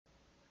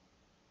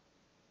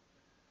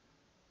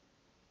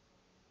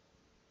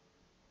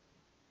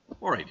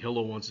Alright,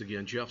 hello once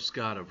again, Jeff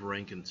Scott of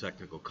Rankin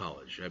Technical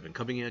College. I've been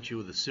coming at you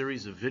with a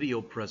series of video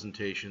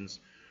presentations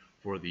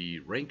for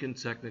the Rankin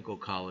Technical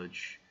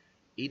College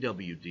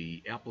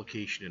AWD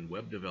Application and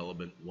Web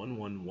Development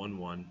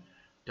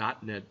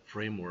 1111.NET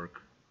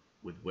Framework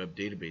with Web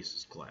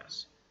Databases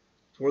class.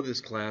 For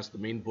this class, the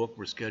main book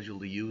we're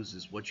scheduled to use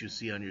is what you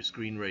see on your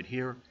screen right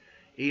here,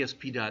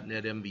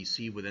 ASP.NET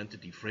MVC with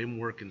Entity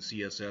Framework and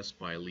CSS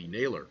by Lee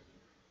Naylor.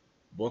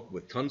 Book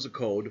with tons of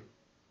code,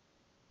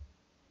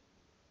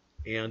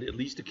 and at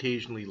least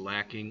occasionally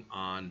lacking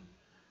on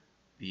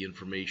the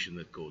information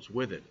that goes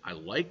with it. I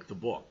like the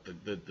book.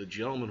 The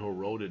gentleman who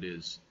wrote it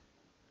is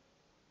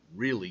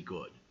really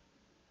good.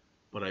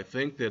 But I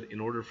think that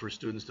in order for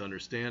students to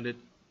understand it,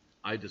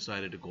 I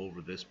decided to go over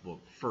this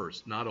book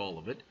first, not all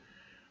of it.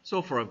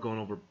 So far I've gone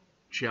over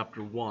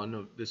Chapter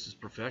 1. This is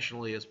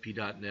Professional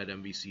ASP.NET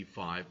MVC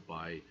 5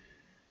 by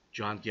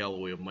John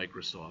Galloway of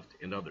Microsoft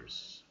and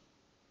others.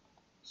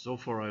 So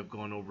far I've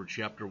gone over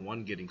Chapter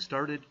 1, Getting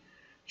Started,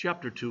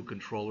 Chapter 2,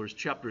 Controllers,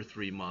 Chapter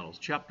 3, Models,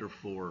 Chapter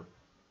 4,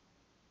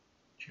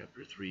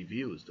 Chapter 3,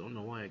 Views. Don't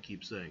know why I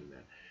keep saying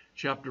that.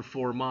 Chapter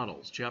 4,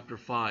 Models, Chapter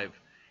 5,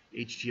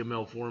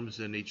 HTML Forms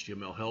and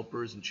HTML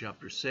Helpers, and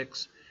Chapter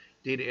 6,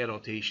 Data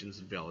Annotations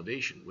and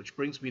Validation, which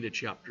brings me to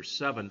Chapter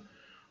 7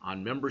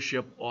 on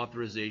Membership,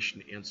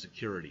 Authorization, and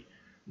Security.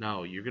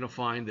 Now, you're going to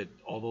find that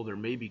although there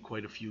may be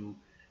quite a few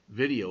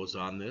videos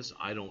on this,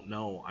 I don't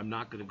know. I'm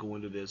not going to go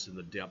into this in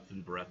the depth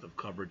and breadth of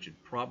coverage it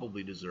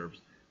probably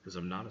deserves, because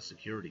I'm not a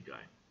security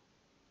guy.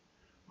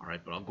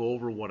 Alright, but I'll go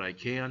over what I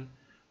can.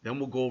 Then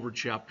we'll go over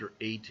Chapter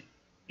 8,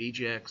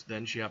 Ajax,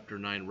 then Chapter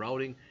 9,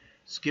 Routing,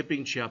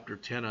 skipping Chapter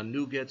 10 on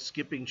NuGet,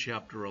 skipping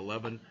Chapter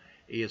 11,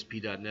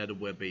 ASP.NET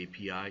Web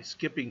API,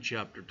 skipping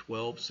Chapter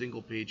 12,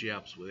 Single-Page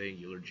Apps with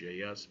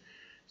AngularJS,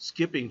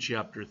 skipping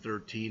Chapter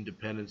 13,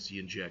 Dependency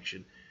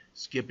Injection,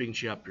 skipping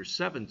Chapter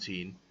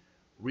 17,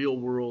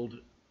 Real-World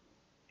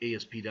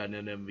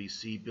ASP.NET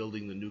MVC,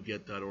 building the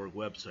NuGet.org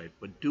website,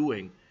 but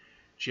doing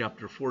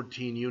Chapter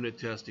 14, Unit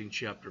Testing,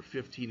 Chapter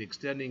 15,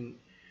 Extending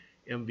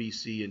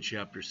MVC, and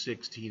Chapter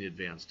 16,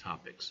 Advanced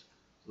Topics.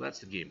 So that's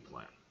the game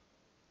plan.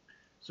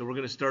 So we're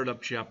going to start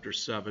up Chapter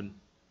 7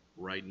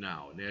 right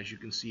now. And as you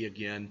can see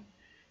again,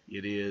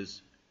 it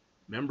is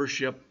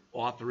Membership,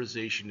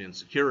 Authorization, and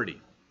Security.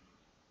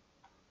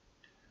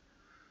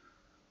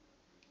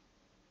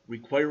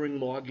 Requiring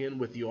login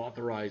with the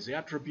authorized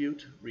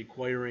attribute,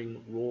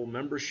 requiring role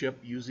membership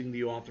using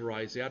the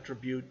authorized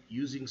attribute,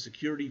 using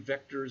security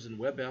vectors in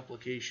web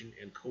application,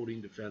 and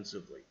coding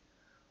defensively.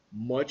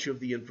 Much of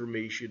the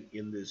information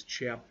in this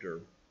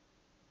chapter,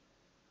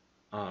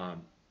 at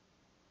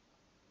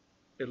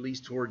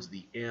least towards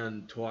the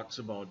end, talks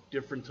about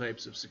different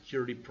types of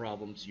security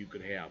problems you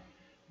could have.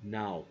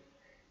 Now,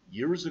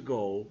 years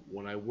ago,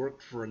 when I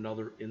worked for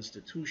another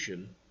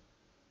institution,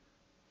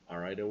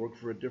 I worked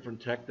for a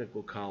different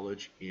technical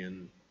college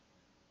in,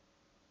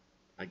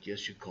 I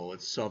guess you'd call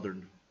it,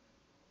 southern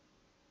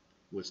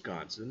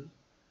Wisconsin.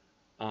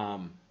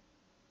 I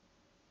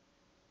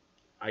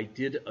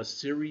did a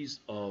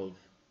series of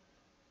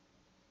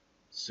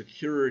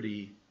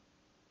security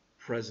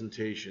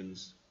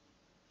presentations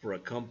for a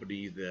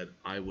company that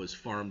I was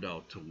farmed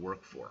out to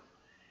work for.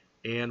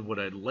 And what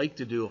I'd like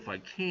to do, if I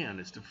can,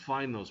 is to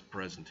find those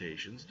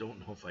presentations. Don't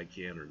know if I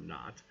can or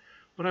not,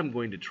 but I'm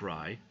going to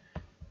try.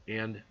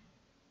 And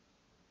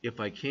if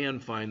I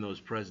can find those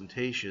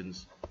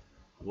presentations,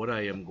 what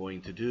I am going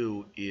to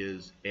do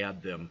is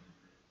add them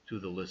to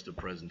the list of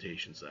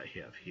presentations I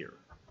have here.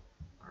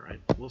 All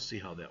right, we'll see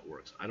how that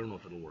works. I don't know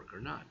if it'll work or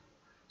not.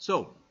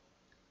 So,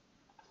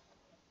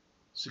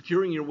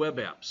 securing your web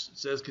apps. It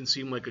says can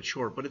seem like a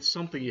chore, but it's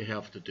something you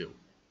have to do.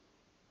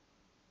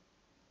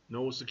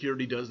 No,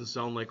 security doesn't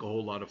sound like a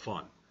whole lot of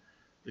fun.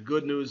 The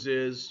good news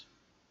is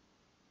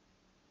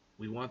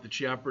we want the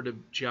chapter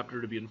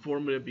to be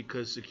informative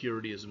because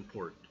security is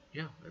important.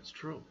 Yeah, that's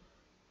true.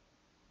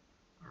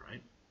 All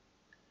right.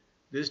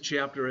 This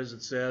chapter, as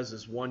it says,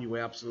 is one you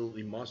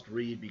absolutely must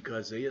read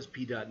because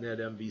ASP.NET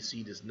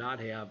MVC does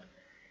not have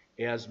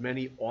as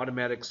many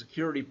automatic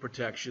security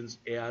protections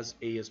as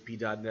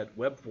ASP.NET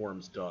Web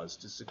Forms does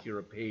to secure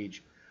a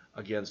page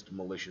against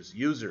malicious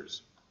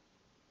users.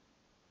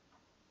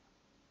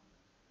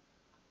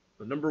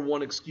 The number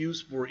one excuse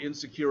for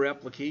insecure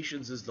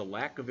applications is the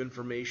lack of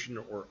information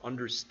or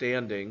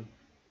understanding,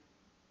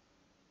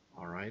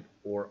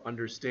 or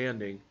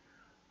understanding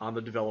on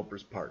the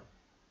developer's part.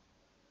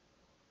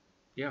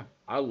 Yeah,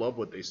 I love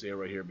what they say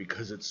right here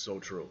because it's so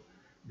true.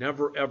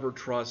 Never ever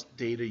trust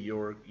data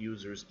your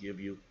users give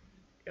you,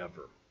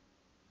 ever.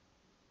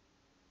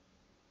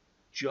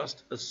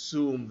 Just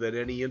assume that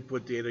any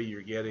input data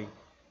you're getting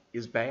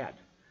is bad.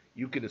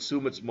 You can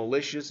assume it's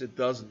malicious, it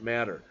doesn't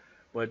matter.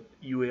 But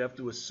you have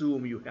to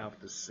assume you have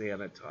to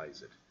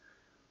sanitize it.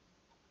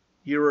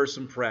 Here are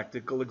some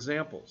practical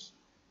examples.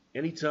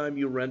 Anytime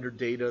you render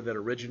data that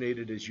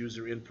originated as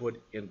user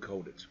input,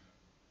 encode it.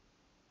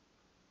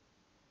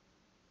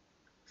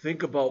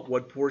 Think about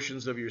what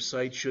portions of your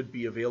site should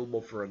be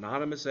available for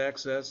anonymous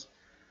access,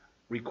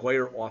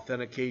 require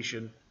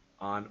authentication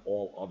on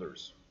all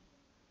others.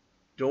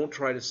 Don't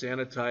try to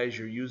sanitize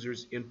your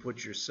user's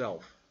input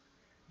yourself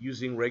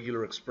using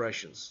regular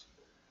expressions.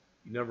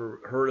 You never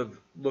heard of,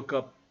 look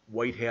up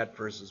white hat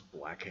versus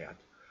black hat.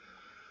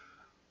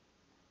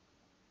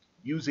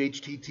 Use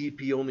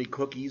HTTP only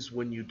cookies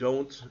when you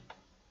don't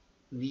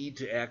need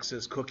to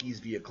access cookies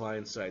via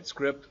client-side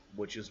script,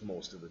 which is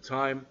most of the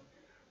time.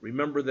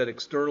 Remember that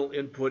external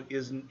input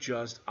isn't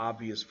just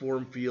obvious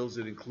form fields.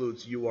 It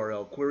includes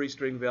URL query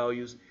string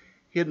values,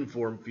 hidden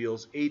form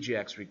fields,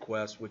 AJAX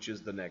requests, which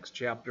is the next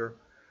chapter,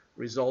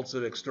 results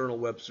of external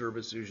web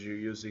services you're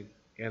using,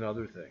 and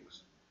other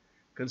things.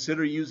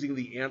 Consider using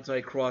the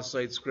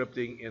anti-cross-site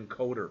scripting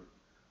encoder,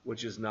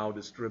 which is now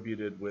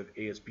distributed with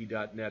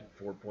ASP.NET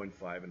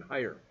 4.5 and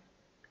higher. It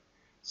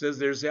says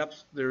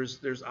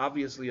there's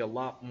obviously a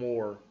lot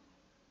more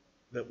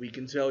that we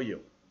can tell you.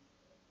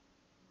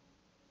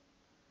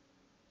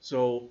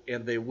 So,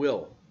 and they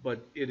will, but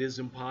it is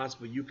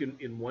impossible. You can,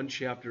 in one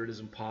chapter, it is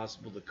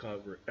impossible to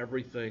cover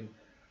everything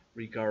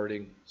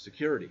regarding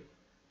security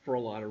for a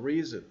lot of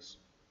reasons.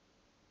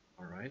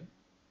 All right?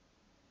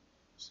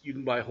 You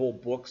can buy whole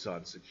books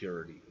on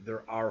security.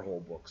 There are whole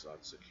books on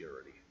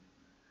security.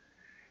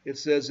 It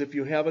says if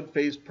you haven't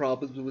faced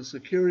problems with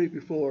security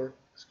before,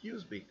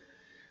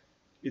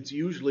 it's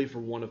usually for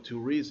one of two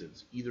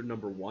reasons. Either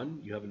number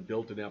one, you haven't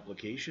built an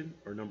application,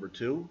 or number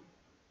two,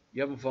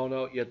 you haven't found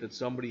out yet that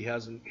somebody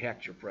hasn't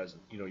hacked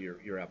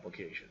your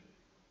application.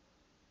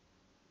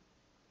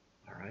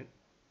 All right? It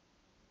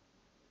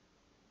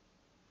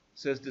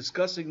says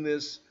discussing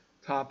this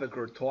topic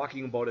or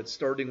talking about it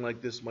starting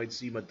like this might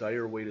seem a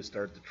dire way to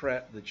start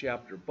the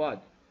chapter,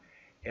 but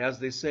as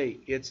they say,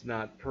 it's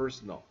not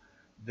personal.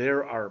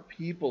 There are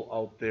people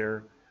out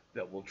there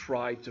that will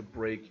try to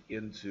break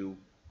into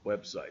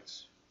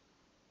websites,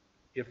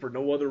 if for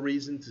no other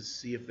reason, to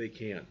see if they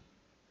can.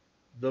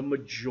 The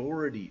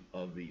majority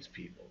of these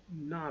people,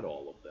 not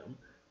all of them,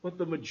 but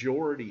the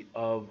majority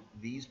of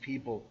these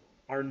people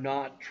are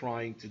not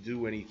trying to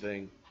do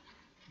anything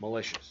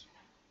malicious.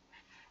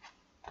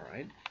 All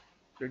right?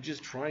 They're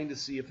just trying to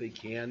see if they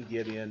can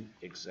get in,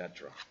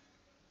 etc.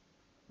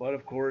 But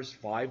of course,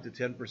 5 to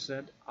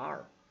 10%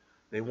 are.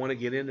 They want to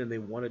get in and they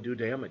want to do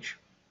damage,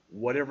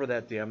 whatever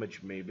that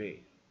damage may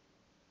be.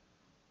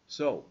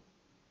 So,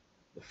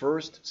 the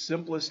first,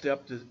 simplest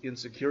step in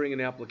securing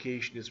an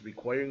application is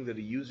requiring that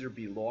a user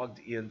be logged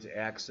in to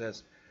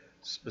access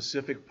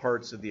specific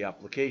parts of the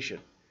application.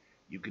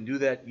 You can do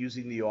that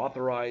using the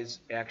Authorize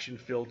action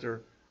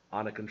filter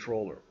on a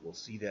controller. We'll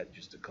see that in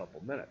just a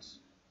couple minutes.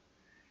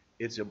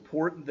 It's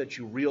important that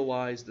you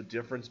realize the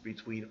difference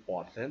between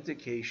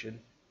authentication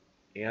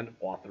and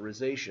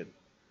authorization.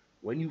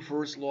 When you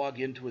first log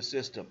into a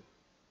system,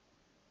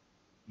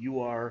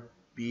 you are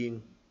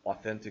being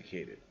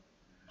authenticated.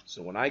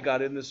 So when I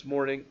got in this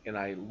morning and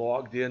I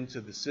logged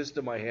into the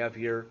system I have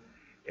here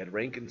at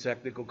Rankin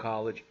Technical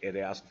College, it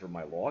asked for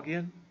my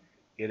login,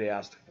 it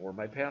asked for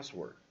my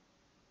password.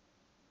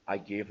 I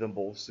gave them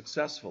both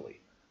successfully.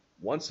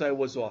 Once I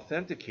was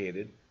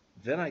authenticated,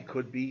 then I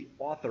could be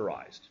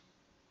authorized.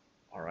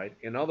 All right.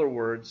 In other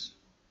words,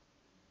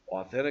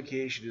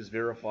 authentication is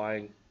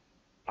verifying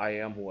I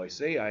am who I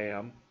say I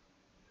am,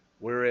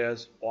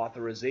 whereas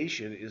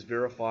authorization is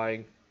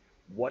verifying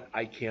what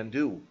I can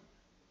do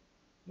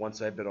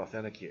once I've been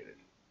authenticated.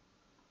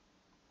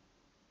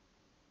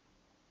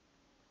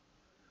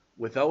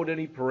 Without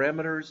any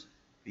parameters,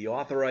 the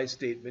authorize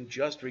statement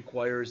just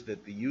requires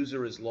that the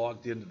user is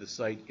logged into the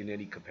site in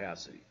any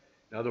capacity.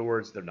 In other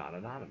words, they're not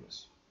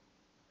anonymous.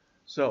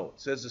 So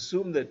it says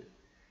assume that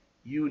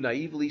you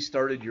naively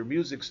started your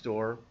music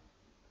store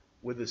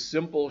with a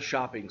simple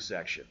shopping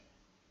section.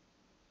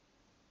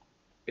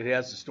 It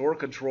has a store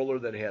controller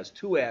that has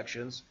two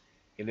actions,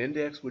 an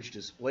index which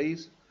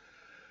displays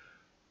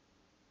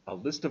a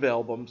list of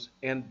albums,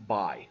 and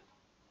buy.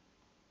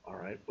 All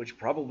right, which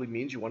probably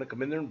means you want to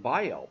come in there and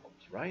buy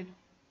albums, right?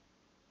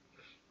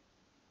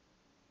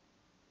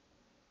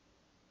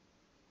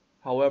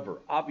 However,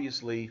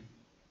 obviously,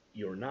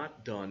 you're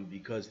not done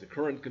because the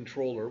current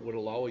controller would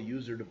allow a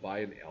user to buy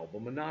an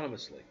album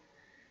anonymously.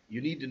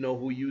 You need to know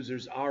who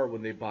users are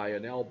when they buy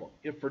an album.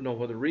 If for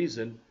no other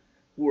reason,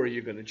 who are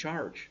you going to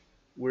charge?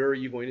 Where are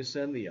you going to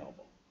send the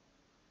album?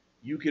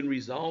 You can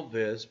resolve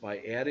this by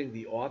adding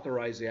the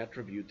authorize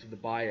attribute to the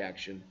buy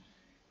action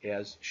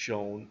as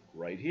shown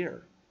right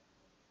here,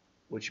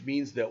 which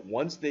means that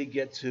once they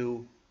get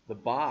to the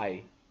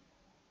buy,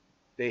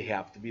 they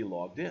have to be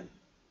logged in. It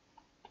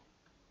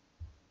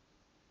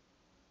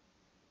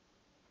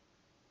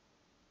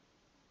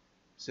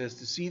says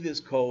to see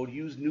this code,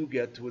 use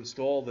NuGet to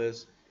install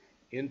this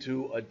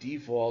into a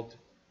default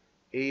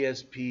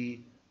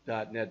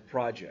ASP.NET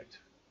project.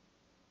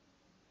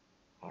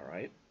 All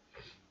right.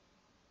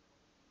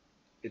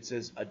 It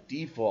says a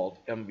default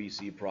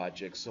MVC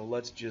project, so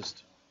let's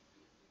just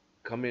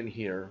come in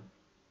here.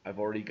 I've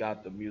already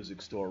got the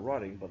music store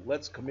running, but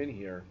let's come in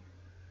here.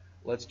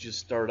 Let's just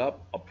start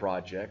up a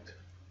project.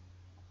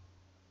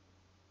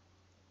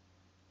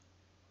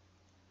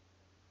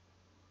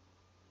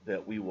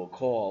 That we will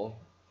call,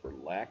 for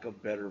lack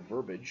of better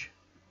verbiage,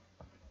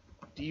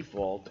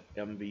 default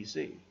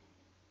MVC.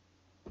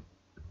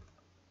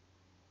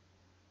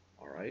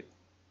 right.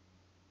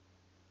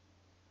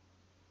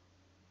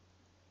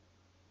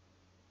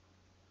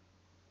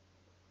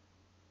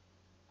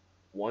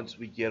 Once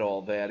we get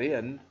all that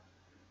in,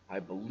 I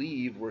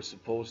believe we're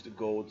supposed to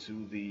go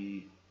to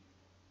the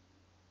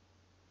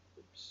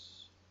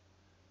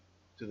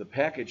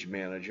package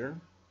manager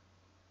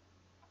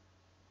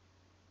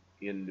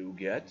in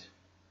NuGet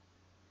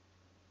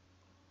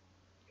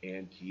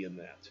and key in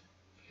that.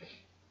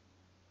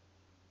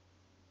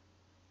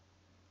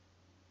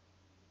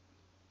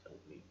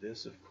 Don't need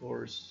this, of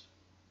course.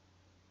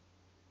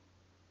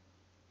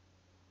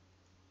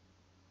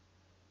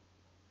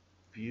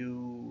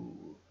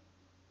 View,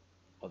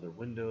 other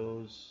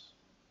windows,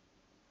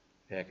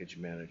 package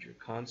manager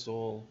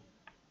console,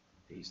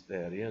 paste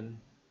that in.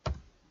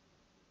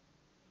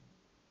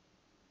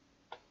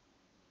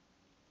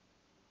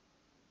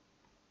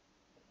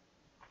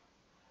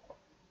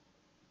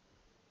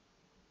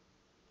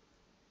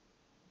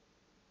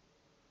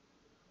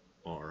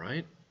 All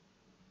right.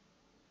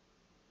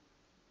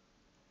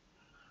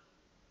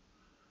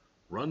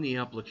 Run the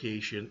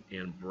application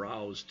and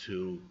browse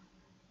to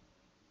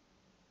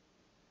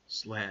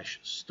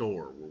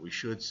 /store, where we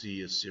should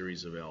see a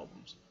series of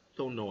albums.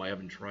 Don't know, I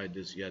haven't tried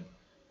this yet,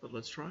 but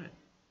let's try it.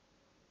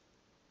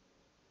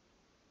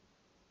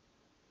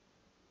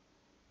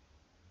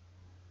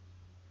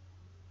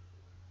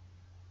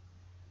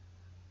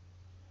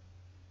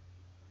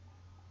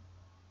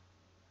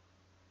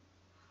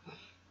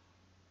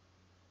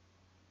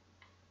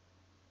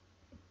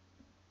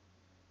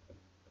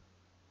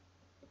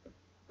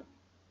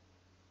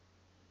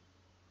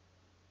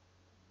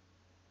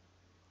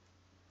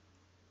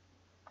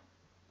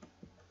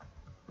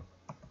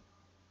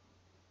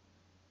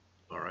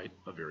 All right,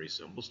 a very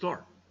simple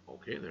start.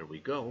 Okay, there we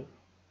go.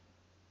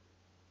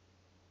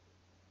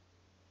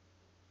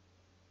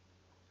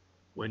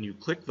 When you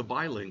click the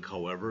buy link,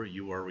 however,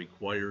 you are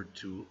required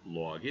to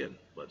log in.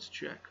 Let's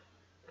check.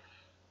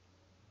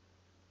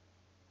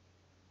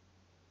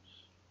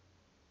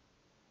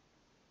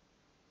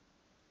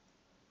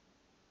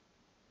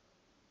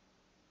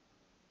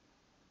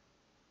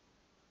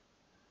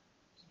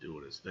 It's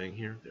doing its thing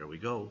here. There we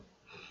go.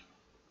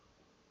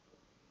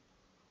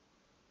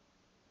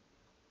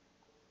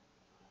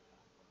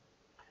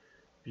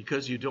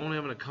 Because you don't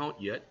have an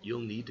account yet, you'll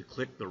need to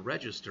click the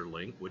register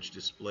link, which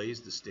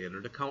displays the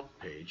standard account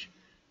page,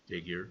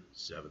 figure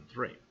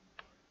 7.3.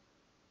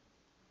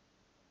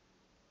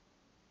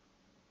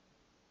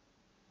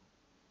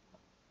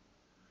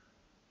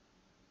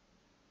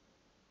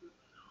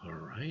 All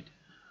right.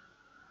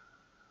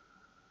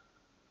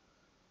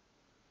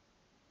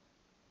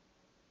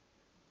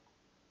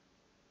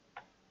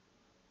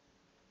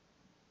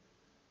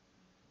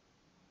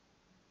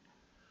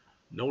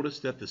 Notice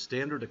that the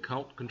standard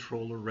account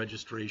controller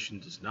registration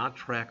does not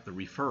track the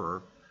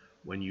referrer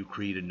when you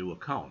create a new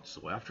account.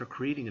 So after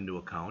creating a new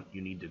account,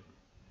 you need to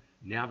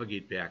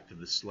navigate back to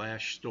the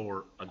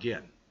 /store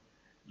again.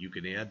 You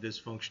can add this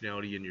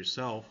functionality in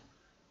yourself,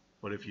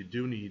 but if you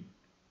do,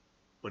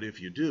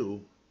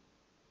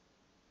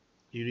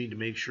 you need to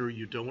make sure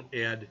you don't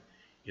add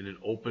in an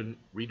open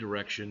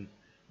redirection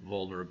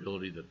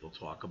vulnerability that they'll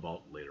talk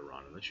about later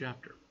on in the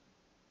chapter.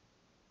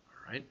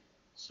 All right,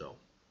 so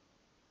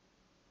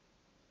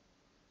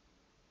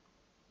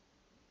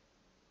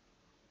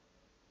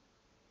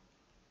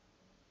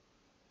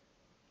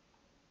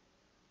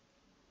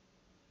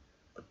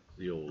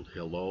the old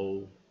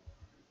hello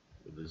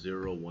with a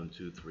 0, 1,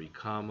 2, 3,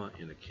 comma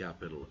in a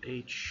capital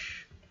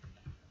H.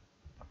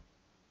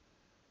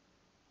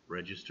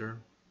 Register.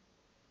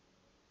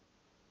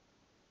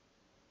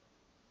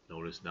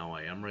 Notice now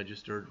I am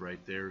registered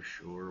right there.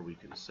 Sure, we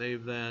can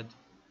save that.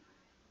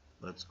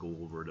 Let's go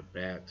over to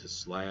back to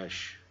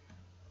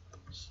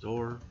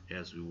 /store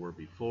as we were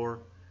before.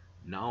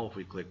 Now if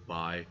we click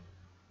buy,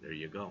 there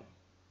you go.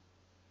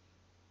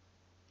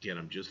 Again,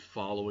 I'm just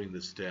following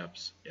the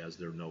steps as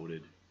they're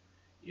noted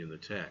in the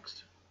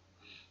text.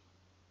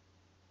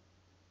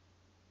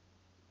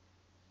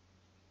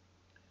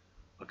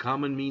 A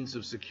common means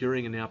of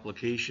securing an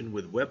application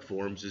with web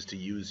forms is to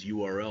use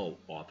URL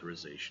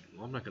authorization.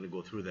 Well, I'm not going to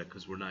go through that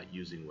because we're not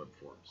using web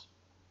forms.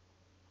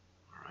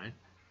 All right.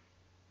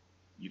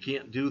 You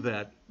can't do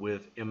that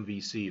with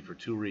MVC for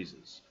two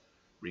reasons.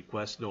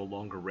 Requests no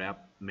longer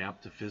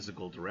map to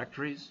physical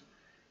directories,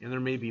 and there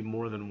may be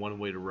more than one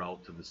way to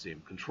route to the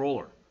same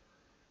controller.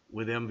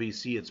 With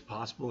MVC, it's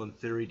possible in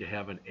theory to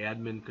have an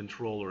admin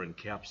controller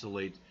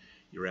encapsulate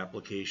your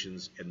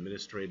application's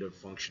administrative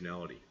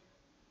functionality.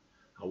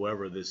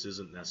 However, this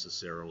isn't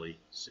necessarily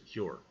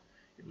secure.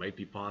 It might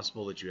be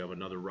possible that you have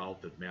another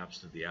route that maps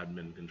to the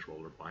admin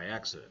controller by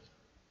accident,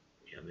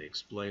 and they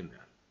explain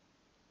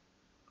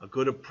that. A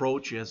good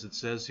approach, as it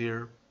says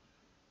here,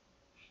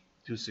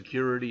 to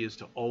security is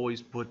to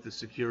always put the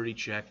security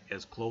check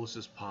as close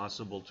as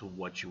possible to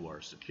what you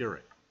are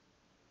securing.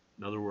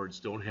 In other words,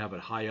 don't have it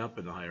high up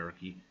in the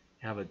hierarchy,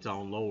 have it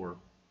down lower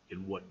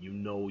in what you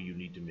know you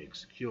need to make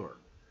secure.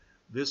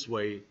 This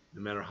way,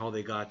 no matter how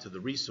they got to the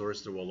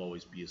resource, there will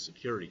always be a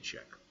security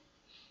check.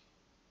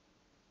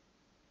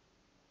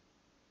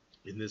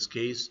 In this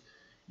case,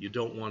 You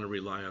don't want to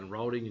rely on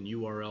routing and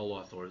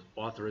URL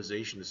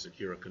authorization to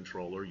secure a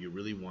controller. You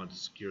really want to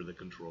secure the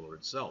controller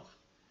itself.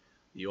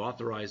 The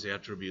authorized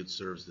attribute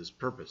serves this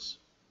purpose.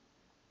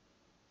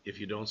 If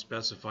you don't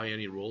specify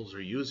any roles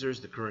or users,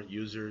 the current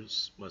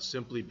users must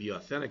simply be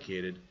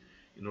authenticated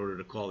in order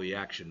to call the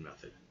action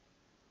method.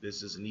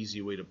 This is an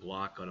easy way to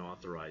block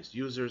unauthorized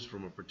users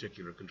from a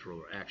particular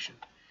controller action.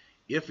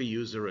 If a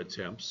user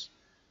attempts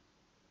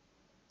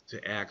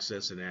to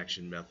access an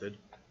action method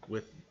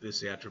with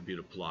this attribute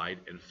applied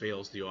and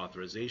fails the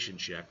authorization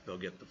check, they'll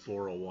get the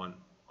 401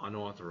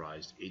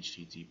 unauthorized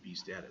HTTP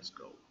status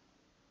code.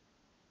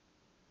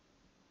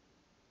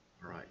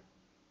 Alright,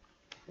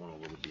 I'm a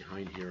little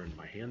behind here in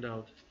my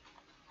handout.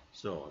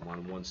 So I'm on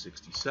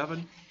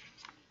 167.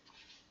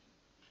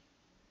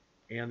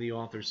 And the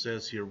author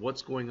says here,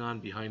 what's going on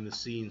behind the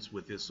scenes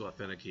with this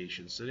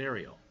authentication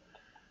scenario?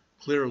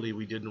 Clearly,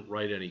 we didn't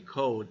write any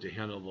code to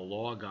handle the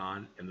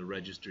logon and the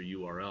register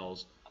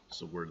URLs,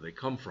 so where do they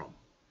come from?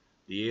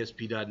 The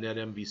ASP.NET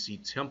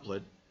MVC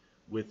template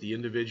with the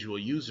individual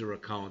user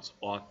accounts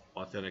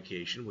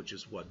authentication, which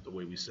is the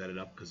way we set it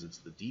up because it's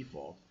the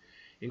default,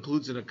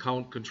 includes an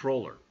account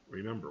controller.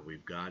 Remember,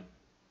 we've got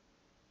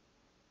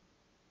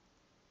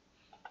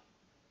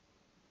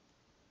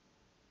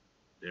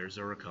there's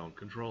our account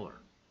controller.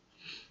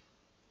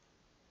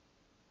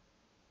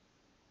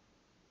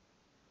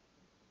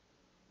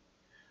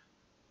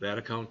 That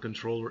account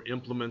controller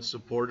implements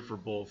support for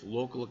both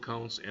local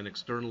accounts and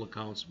external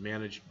accounts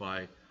managed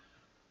by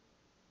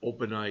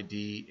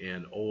OpenID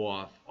and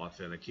OAuth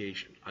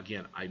authentication.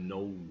 Again, I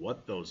know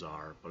what those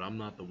are, but I'm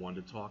not the one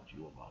to talk to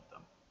you about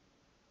them.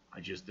 I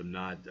just am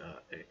not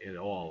at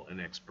all an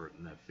expert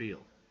in that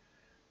field.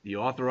 The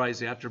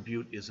authorized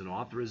attribute is an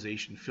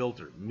authorization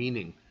filter,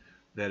 meaning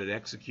that it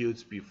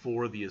executes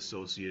before the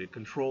associated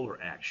controller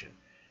action.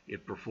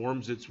 It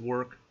performs its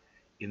work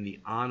in the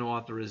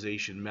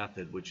onAuthorization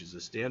method, which is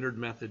a standard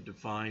method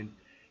defined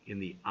in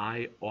the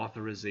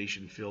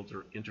iAuthorization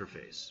filter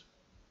interface.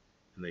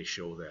 And they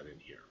show that in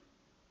here.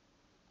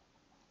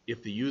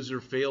 If the user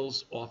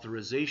fails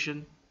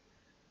authorization,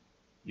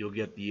 you'll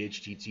get the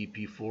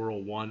HTTP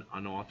 401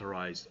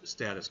 unauthorized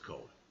status code.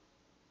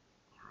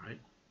 All right. It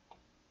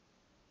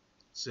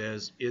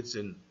says it's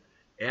an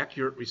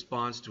accurate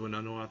response to an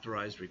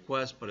unauthorized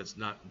request, but it's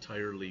not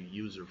entirely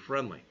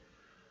user-friendly.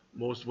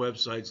 Most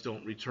websites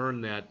don't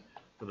return that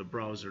for the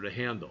browser to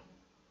handle.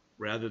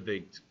 Rather,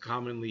 they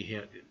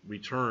commonly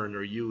return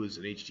or use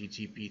an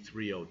HTTP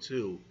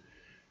 302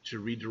 to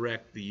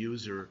redirect the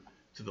user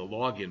to the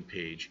login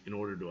page in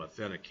order to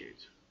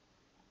authenticate.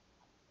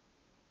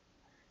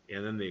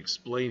 And then they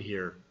explain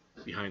here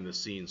behind the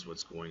scenes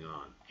what's going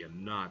on.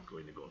 Again, not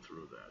going to go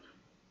through that.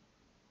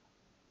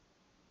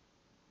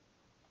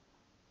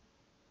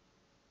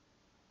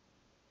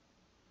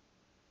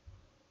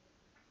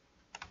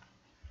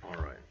 All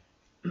right.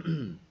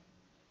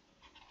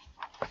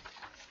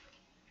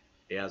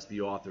 As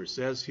the author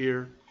says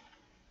here,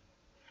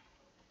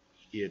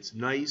 it's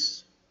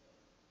nice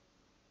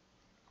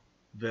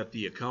that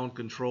the account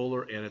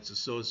controller and its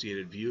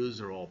associated views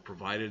are all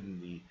provided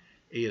in the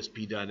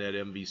ASP.NET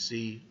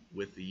MVC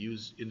with the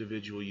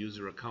individual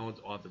user account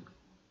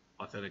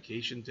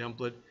authentication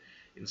template.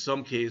 In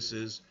some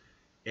cases,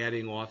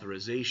 adding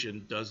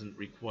authorization doesn't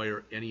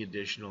require any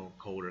additional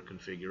code or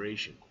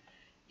configuration.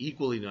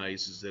 Equally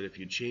nice is that if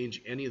you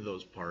change any of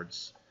those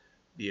parts,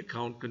 the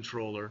account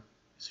controller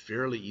is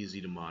fairly easy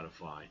to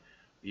modify.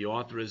 The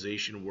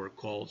authorization work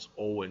calls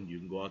OWEN. You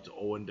can go out to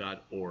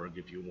owen.org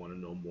if you want to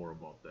know more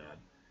about that.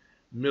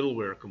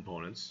 Middleware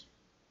components.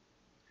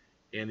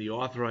 And the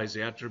authorized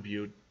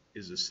attribute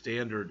is a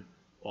standard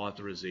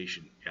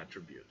authorization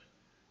attribute.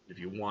 If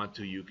you want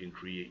to, you can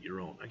create your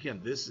own.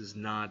 Again, this is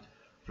not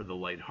for the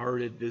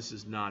lighthearted. This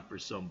is not for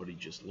somebody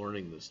just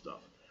learning this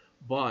stuff.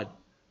 But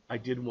I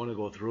did want to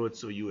go through it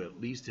so you at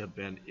least have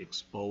been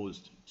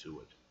exposed to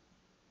it.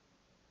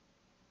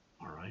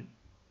 All right.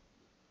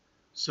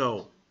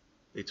 So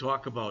they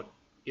talk about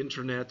the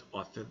internet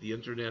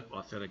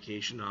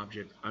authentication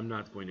object. I'm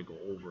not going to go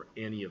over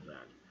any of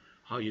that.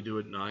 How you do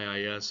it in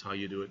IIS, how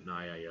you do it in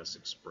IIS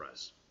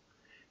Express.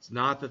 It's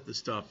not that the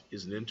stuff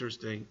isn't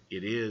interesting.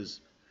 It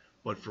is.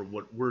 But for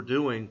what we're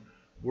doing,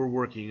 we're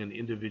working on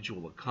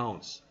individual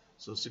accounts.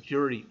 So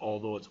security,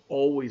 although it's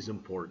always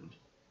important,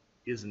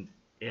 isn't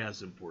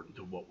as important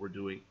to what we're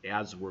doing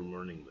as we're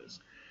learning this.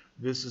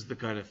 This is the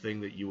kind of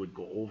thing that you would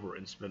go over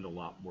and spend a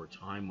lot more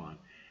time on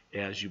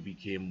as you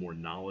became more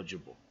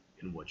knowledgeable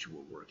in what you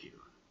were working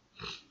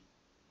on.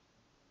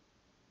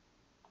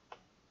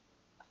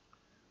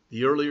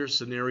 The earlier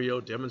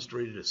scenario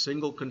demonstrated a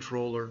single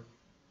controller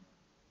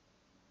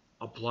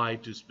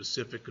applied to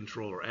specific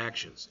controller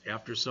actions.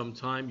 After some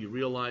time, you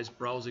realize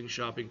browsing,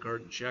 shopping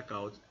cart, and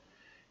checkout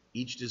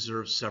each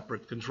deserve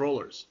separate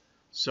controllers.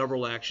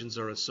 Several actions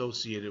are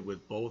associated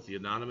with both the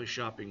anonymous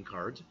shopping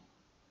cart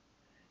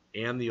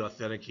and the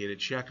authenticated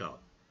checkout.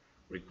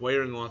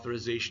 Requiring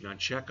authorization on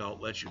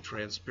checkout lets you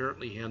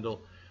transparently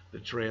handle the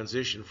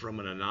transition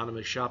from an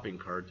anonymous shopping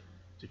cart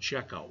to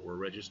checkout where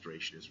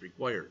registration is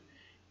required.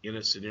 In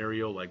a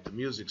scenario like the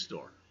music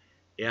store,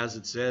 As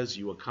it says,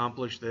 you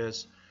accomplish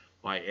this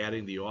by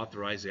adding the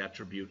authorized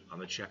attribute on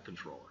the check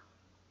controller,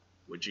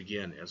 which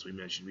again, as we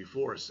mentioned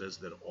before, says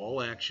that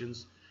all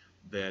actions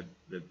that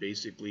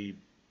basically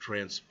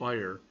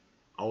transpire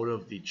out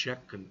of the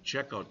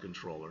checkout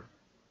controller,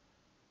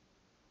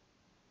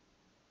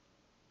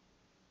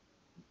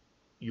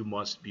 you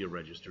must be a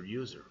registered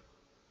user.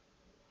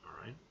 All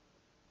right.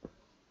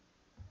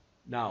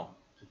 Now,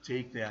 to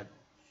take that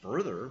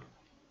further,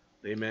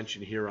 they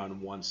mention here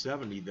on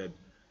 170 that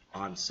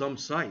on some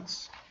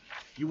sites,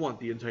 you want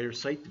the entire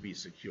site to be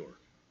secure.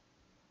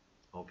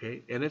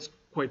 Okay, and it's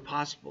quite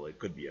possible. It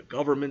could be a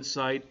government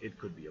site, it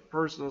could be a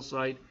personal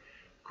site,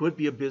 could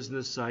be a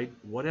business site,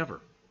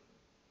 whatever.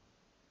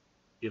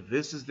 If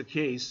this is the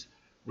case,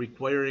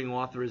 requiring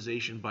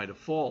authorization by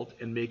default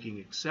and making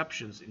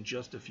exceptions in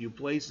just a few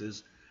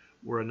places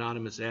where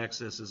anonymous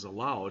access is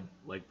allowed,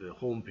 like the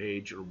home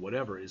page or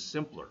whatever, is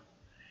simpler.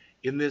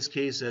 In this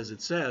case, as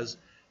it says,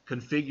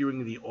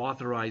 configuring the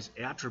authorized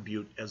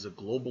attribute as a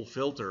global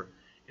filter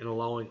and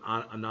allowing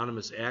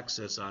anonymous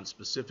access on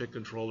specific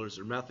controllers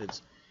or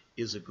methods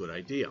is a good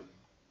idea.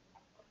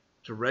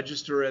 To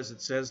register, as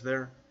it says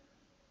there,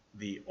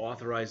 the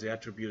authorized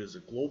attribute as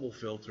a global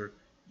filter,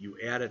 you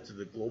add it to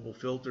the global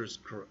filters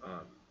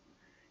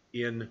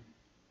in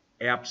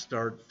app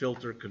start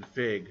filter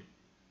config.cs.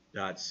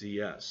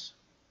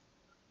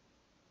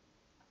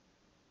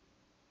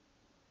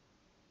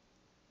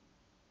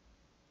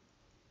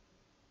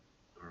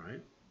 All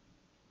right.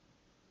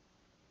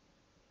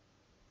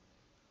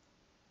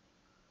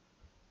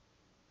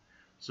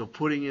 So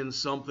putting in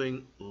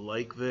something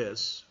like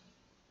this,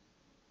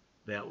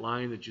 that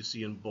line that you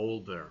see in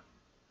bold there,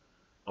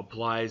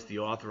 applies the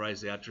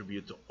authorized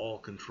attribute to all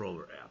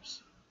controller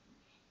apps.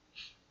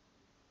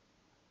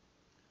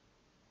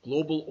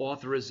 Global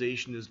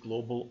authorization is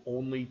global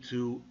only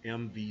to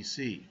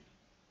MVC.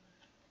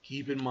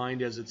 Keep in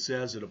mind, as it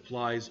says, it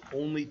applies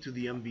only to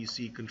the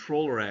MVC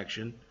controller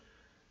action.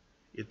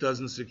 It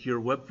doesn't secure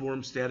web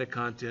form, static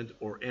content,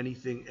 or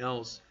anything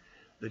else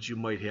that you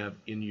might have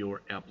in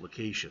your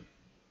application.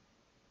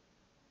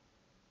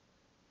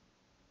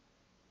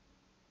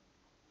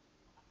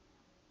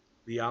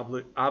 The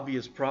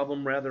obvious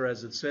problem, rather,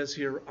 as it says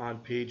here on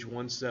page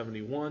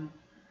 171,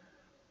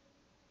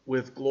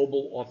 with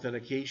global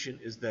authentication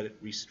is that it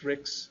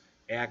restricts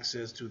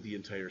access to the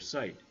entire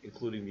site,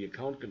 including the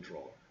account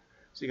controller.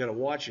 So you got to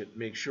watch it,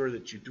 make sure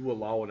that you do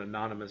allow an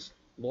anonymous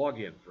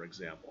login, for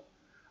example.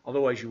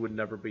 Otherwise, you would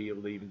never be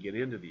able to even get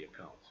into the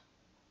account.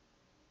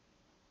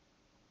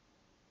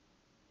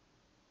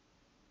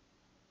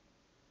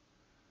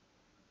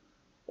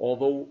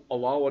 Although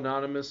allow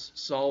anonymous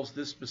solves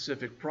this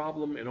specific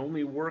problem, it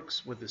only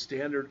works with the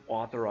standard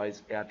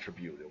authorized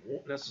attribute. It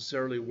won't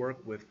necessarily work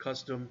with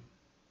custom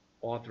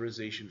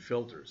authorization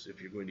filters.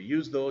 If you're going to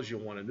use those, you'll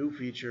want a new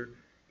feature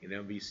in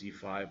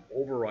MVC5,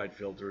 override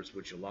filters,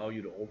 which allow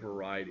you to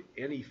override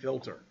any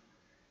filter.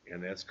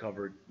 And that's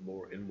covered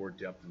in more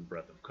depth and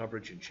breadth of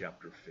coverage in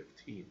Chapter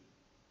 15.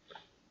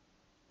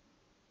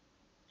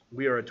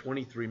 We are at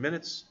 23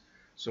 minutes,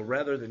 so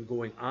rather than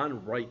going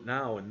on right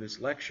now in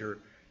this lecture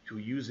to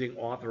using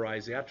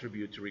authorized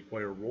attribute to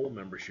require role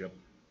membership,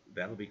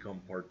 that'll become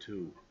part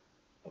 2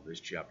 of this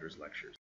chapter's lectures.